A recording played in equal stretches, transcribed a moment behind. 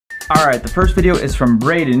Alright, the first video is from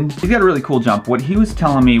Braden. He's got a really cool jump. What he was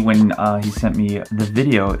telling me when he sent me the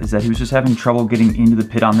video is that he was just having trouble getting into the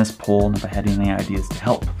pit on this pole and if I had any ideas to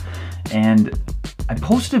help. And I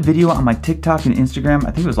posted a video on my TikTok and Instagram,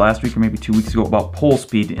 I think it was last week or maybe 2 weeks ago, about pole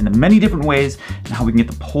speed in the many different ways and how we can get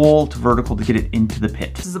the pole to vertical to get it into the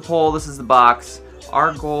pit. This is the pole, this is the box.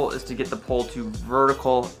 Our goal is to get the pole to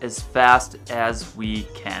vertical as fast as we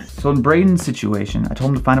can. So in Braden's situation, I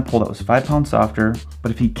told him to find a pole that was 5 pounds softer, but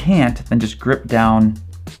if he can't, then just grip down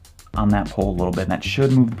on that pole a little bit, and that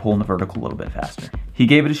should move the pole in the vertical a little bit faster. He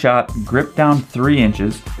gave it a shot, gripped down 3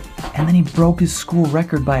 inches, and then he broke his school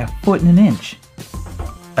record by 1 foot and 1 inch.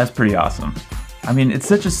 That's pretty awesome. I mean, it's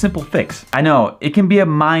such a simple fix. I know, it can be a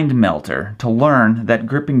mind melter to learn that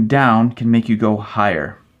gripping down can make you go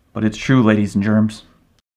higher. But it's true, ladies and germs.